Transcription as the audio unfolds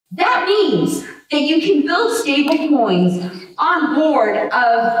That means that you can build stable coins on board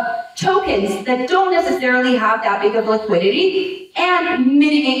of tokens that don't necessarily have that big of liquidity and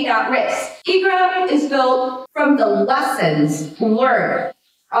mitigate that risk. IGRA is built from the lessons learned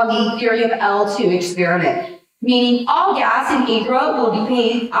on the Ethereum L2 experiment, meaning all gas in IGRA will be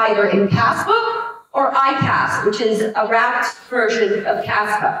paid either in Kaspa or ICAS, which is a wrapped version of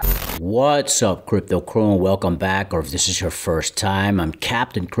Kaspa. What's up, Crypto Crew, and welcome back. Or if this is your first time, I'm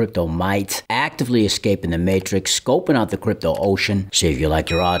Captain Crypto Mite, actively escaping the matrix, scoping out the crypto ocean. See if you like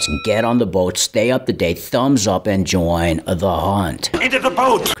your odds, get on the boat, stay up to date, thumbs up, and join the hunt. Into the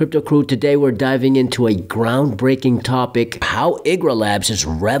boat! Crypto Crew, today we're diving into a groundbreaking topic: how IGRA Labs is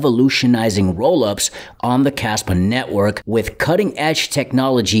revolutionizing rollups on the Kaspa Network with cutting-edge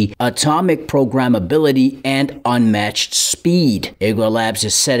technology, atomic programmability, and unmatched speed. IGRA Labs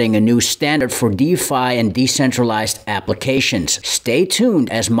is setting a new standard for DeFi and decentralized applications. Stay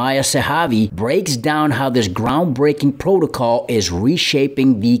tuned as Maya Zehavi breaks down how this groundbreaking protocol is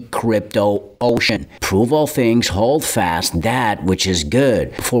reshaping the crypto ocean. Prove all things, hold fast that which is good.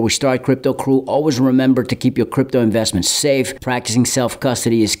 Before we start, Crypto Crew, always remember to keep your crypto investments safe. Practicing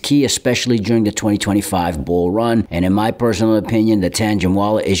self-custody is key, especially during the 2025 bull run. And in my personal opinion, the Tangent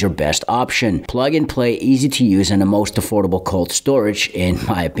wallet is your best option. Plug and play, easy to use, and the most affordable cold storage, in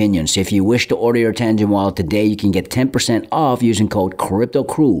my opinion. So if you wish to order your Tangent wallet today, you can get 10% off using code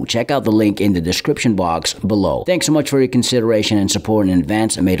CryptoCrew. Check out the link in the description box below. Thanks so much for your consideration and support in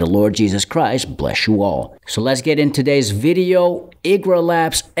advance, and may the Lord Jesus Christ bless you all. So let's get in today's video. IGRA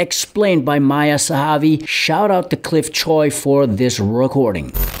Labs explained by Maya Zehavi. Shout out to Cliff Choi for this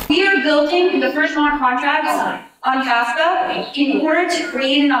recording. We are building the first smart contracts on Kaspa in order to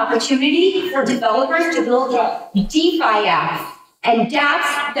create an opportunity for developers to build DeFi apps and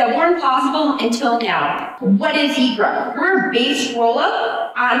dApps that weren't possible until now. What is IGRA? We're a base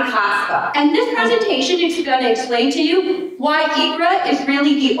rollup on Kaspa. And this presentation is going to explain to you why IGRA is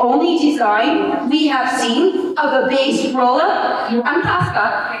really the only design we have seen of a base rollup on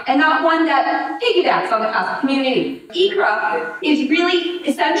Kaspa, and not one that piggybacks on the Kaspa community. IGRA is really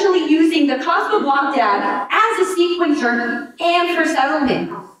essentially using the Kaspa block DAG as a sequencer and for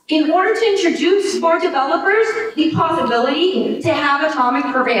settlement, in order to introduce for developers the possibility to have atomic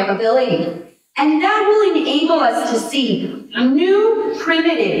programmability. And that will enable us to see new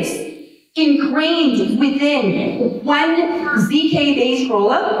primitives ingrained within one ZK-based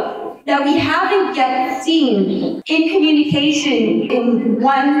rollup that we haven't yet seen in communication in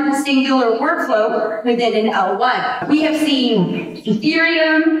one singular workflow within an L1. We have seen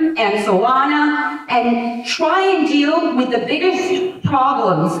Ethereum and Solana and try and deal with the biggest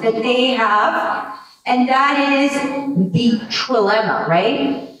problems that they have, and that is the trilemma,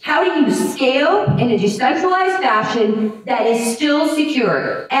 right? How do you scale in a decentralized fashion that is still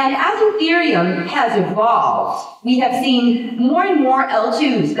secure? And as Ethereum has evolved, we have seen more and more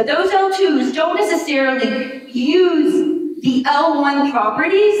L2s, but those L2s don't necessarily use the L1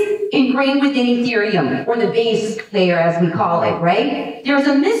 properties ingrained within Ethereum, or the base layer as we call it, right? There's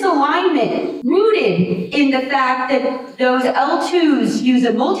a misalignment rooted in the fact that those L2s use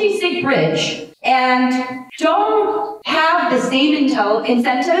a multi-sig bridge and don't have the same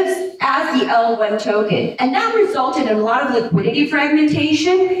incentives as the L1 token. And that resulted in a lot of liquidity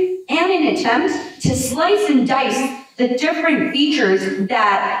fragmentation and an attempt to slice and dice the different features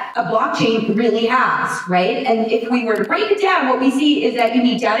that a blockchain really has, right? And if we were to break it down, what we see is that you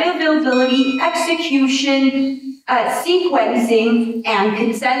need data availability, execution, sequencing, and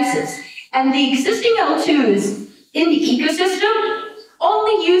consensus. And the existing L2s in the ecosystem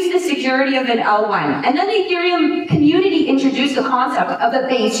only use the security of an L1. And then the Ethereum community introduced the concept of a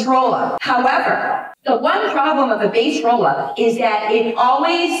base rollup. However, the one problem of a base rollup is that it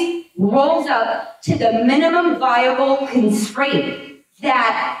always rolls up to the minimum viable constraint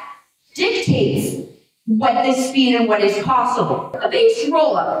that dictates what the speed and what is possible. A base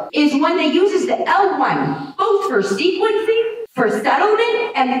rollup is one that uses the L1 both for sequencing, for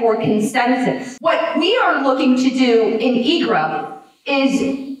settlement, and for consensus. What we are looking to do in IGRA is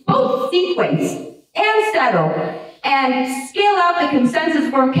both sequence and settle and scale out the consensus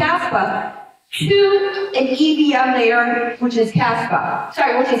from Kaspa to an EVM layer, which is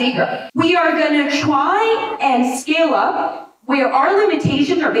IGRA. We are going to try and scale up where our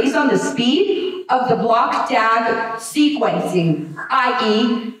limitations are based on the speed of the block DAG sequencing,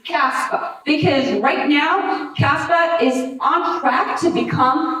 i.e. Kaspa. Because right now, Kaspa is on track to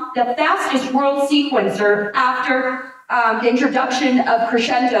become the fastest world sequencer after the introduction of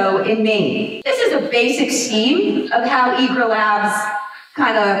Crescendo in May. This is a basic scheme of how IGRA Labs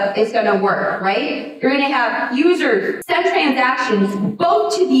kind of is going to work, right? You're going to have users send transactions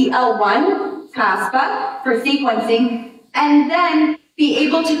both to the L1 Kaspa for sequencing, and then be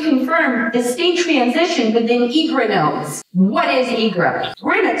able to confirm the state transition within IGRA nodes. What is IGRA?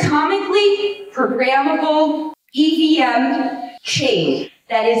 We're an atomically programmable EVM chain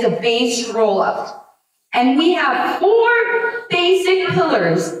that is a base rollup. And we have 4 basic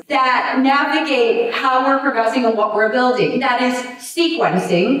pillars that navigate how we're progressing and what we're building. That is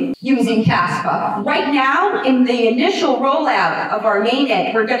sequencing using Kaspa. Right now, in the initial rollout of our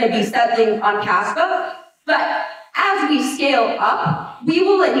mainnet, we're going to be settling on Kaspa. But as we scale up, we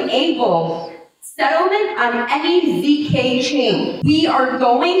will enable settlement on any ZK chain. We are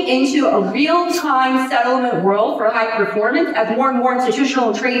going into a real-time settlement world for high performance as more and more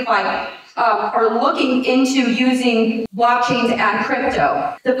institutional TradeFi are looking into using blockchains and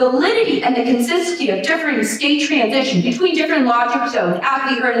crypto. The validity and the consistency of different state transitions between different logic zones, as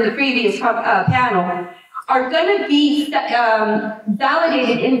we heard in the previous panel, are going to be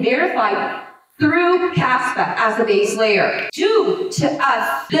validated and verified through Kaspa as the base layer. Due to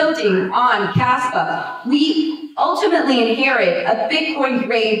us building on Kaspa, we ultimately inherit a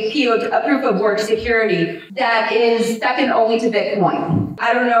Bitcoin-grade proof of work security that is second only to Bitcoin.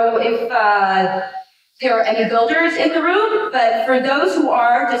 I don't know if there are any builders in the room, but for those who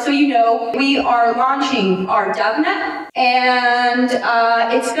are, just so you know, we are launching our DevNet, and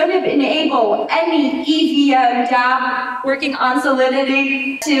it's going to enable any EVM dApp working on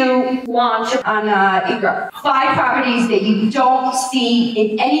Solidity to launch on IGRA. 5 properties that you don't see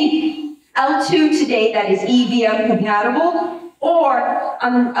in any L2 today that is EVM compatible or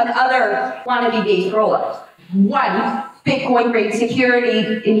on other wannabe-based rollups. 1, Bitcoin-grade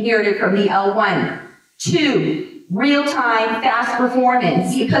security inherited from the L1. 2, real-time fast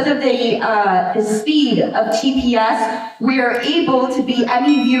performance. Because of the speed of TPS, we are able to be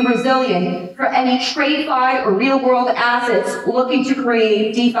MEV resilient for any TradeFi or real-world assets looking to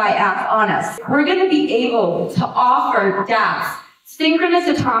create DeFi apps on us. We're going to be able to offer dApps synchronous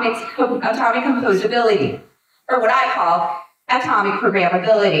atomic composability, or what I call atomic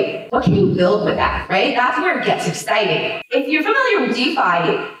programmability. What can you build with that, right? That's where it gets exciting. If you're familiar with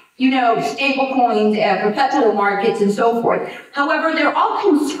DeFi, you know, stable coins and perpetual markets and so forth. However, they're all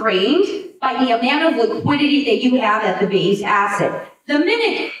constrained by the amount of liquidity that you have at the base asset. The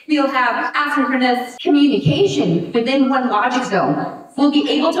minute we'll have asynchronous communication within one logic zone, we'll be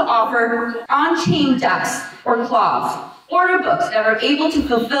able to offer on-chain DEX or claws, order books that are able to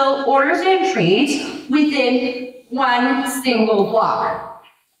fulfill orders and trades within one single block.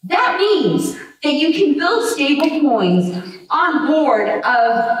 That means that you can build stable coins on board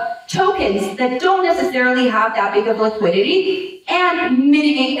of tokens that don't necessarily have that big of liquidity and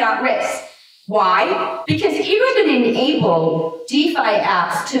mitigate that risk. Why? Because IGRA is going to enable DeFi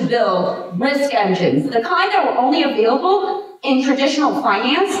apps to build risk engines, the kind that were only available in traditional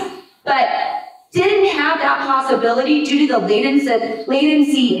finance, but didn't have that possibility due to the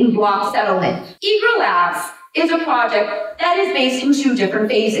latency in block settlement. IGRA Labs is a project that is based in 2 different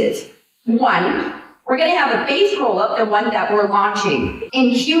phases. 1, we're going to have a base rollup, the one that we're launching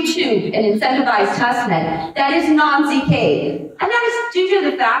in Q2, an incentivized testnet that is non-ZK. And that is due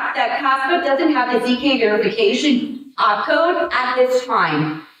to the fact that Kaspa doesn't have the ZK verification opcode at this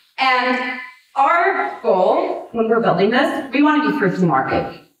time. And our goal, when we're building this, we want to be first to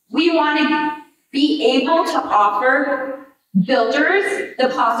market. We want to be able to offer builders the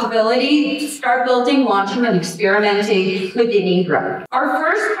possibility to start building, launching, and experimenting within IGRA. Our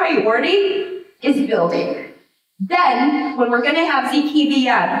first priority is building. Then, when we're going to have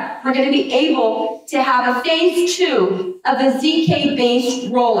ZKVM, we're going to be able to have a phase 2 of a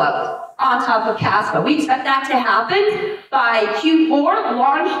ZK-based rollup on top of Kaspa. We expect that to happen by Q4,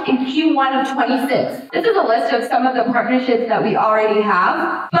 launch in Q1 of 26. This is a list of some of the partnerships that we already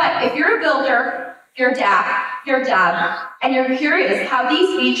have. But if you're a builder, you're DApp, you're dev, and you're curious how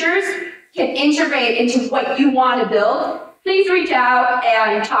these features can integrate into what you want to build, please reach out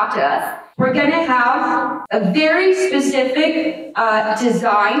and talk to us. We're going to have a very specific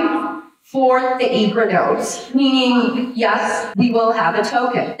design for the IGRA nodes, meaning, yes, we will have a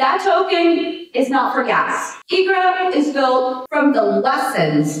token. That token is not for gas. IGRA is built from the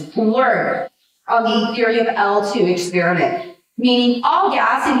lessons learned on the Ethereum L2 experiment, meaning all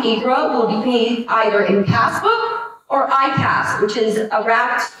gas in IGRA will be paid either in Kaspa or ICAS, which is a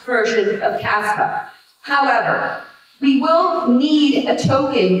wrapped version of Kaspa. However, we will need a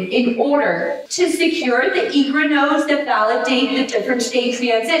token in order to secure the IGRA nodes that validate the different state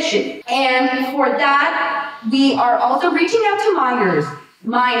transition. And for that, we are also reaching out to miners,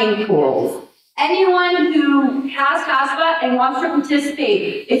 mining pools, Anyone who has Kaspa and wants to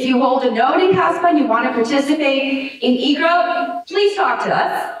participate, if you hold a node in Kaspa and you want to participate in IGRA, please talk to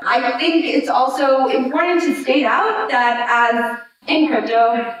us. I think it's also important to state out that as in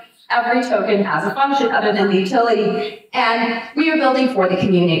crypto, every token has a function other than the utility, and we are building for the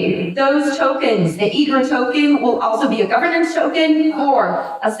community. Those tokens, the IGRA token will also be a governance token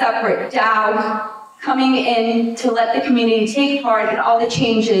or a separate DAO coming in to let the community take part in all the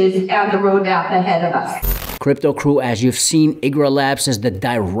changes and the roadmap ahead of us. Crypto crew, as you've seen, IGRA Labs is the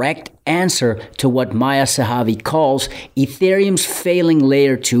direct answer to what Maya Zehavi calls Ethereum's failing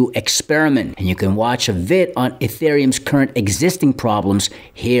layer 2 experiment. And you can watch a vid on Ethereum's current existing problems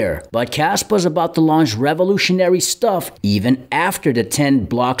here. But Kaspa's about to launch revolutionary stuff even after the 10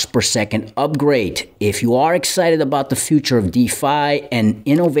 blocks per second upgrade. If you are excited about the future of DeFi and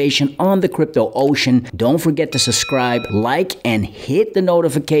innovation on the crypto ocean, don't forget to subscribe, like, and hit the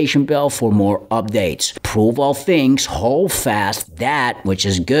notification bell for more updates. Prove all things, hold fast that which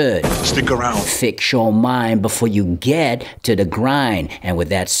is good. Stick around. Fix your mind before you get to the grind. And with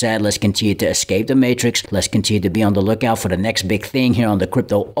that said, let's continue to escape the matrix. Let's continue to be on the lookout for the next big thing here on the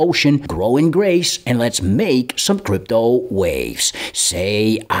crypto ocean. Grow in grace, and let's make some crypto waves.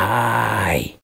 Say aye.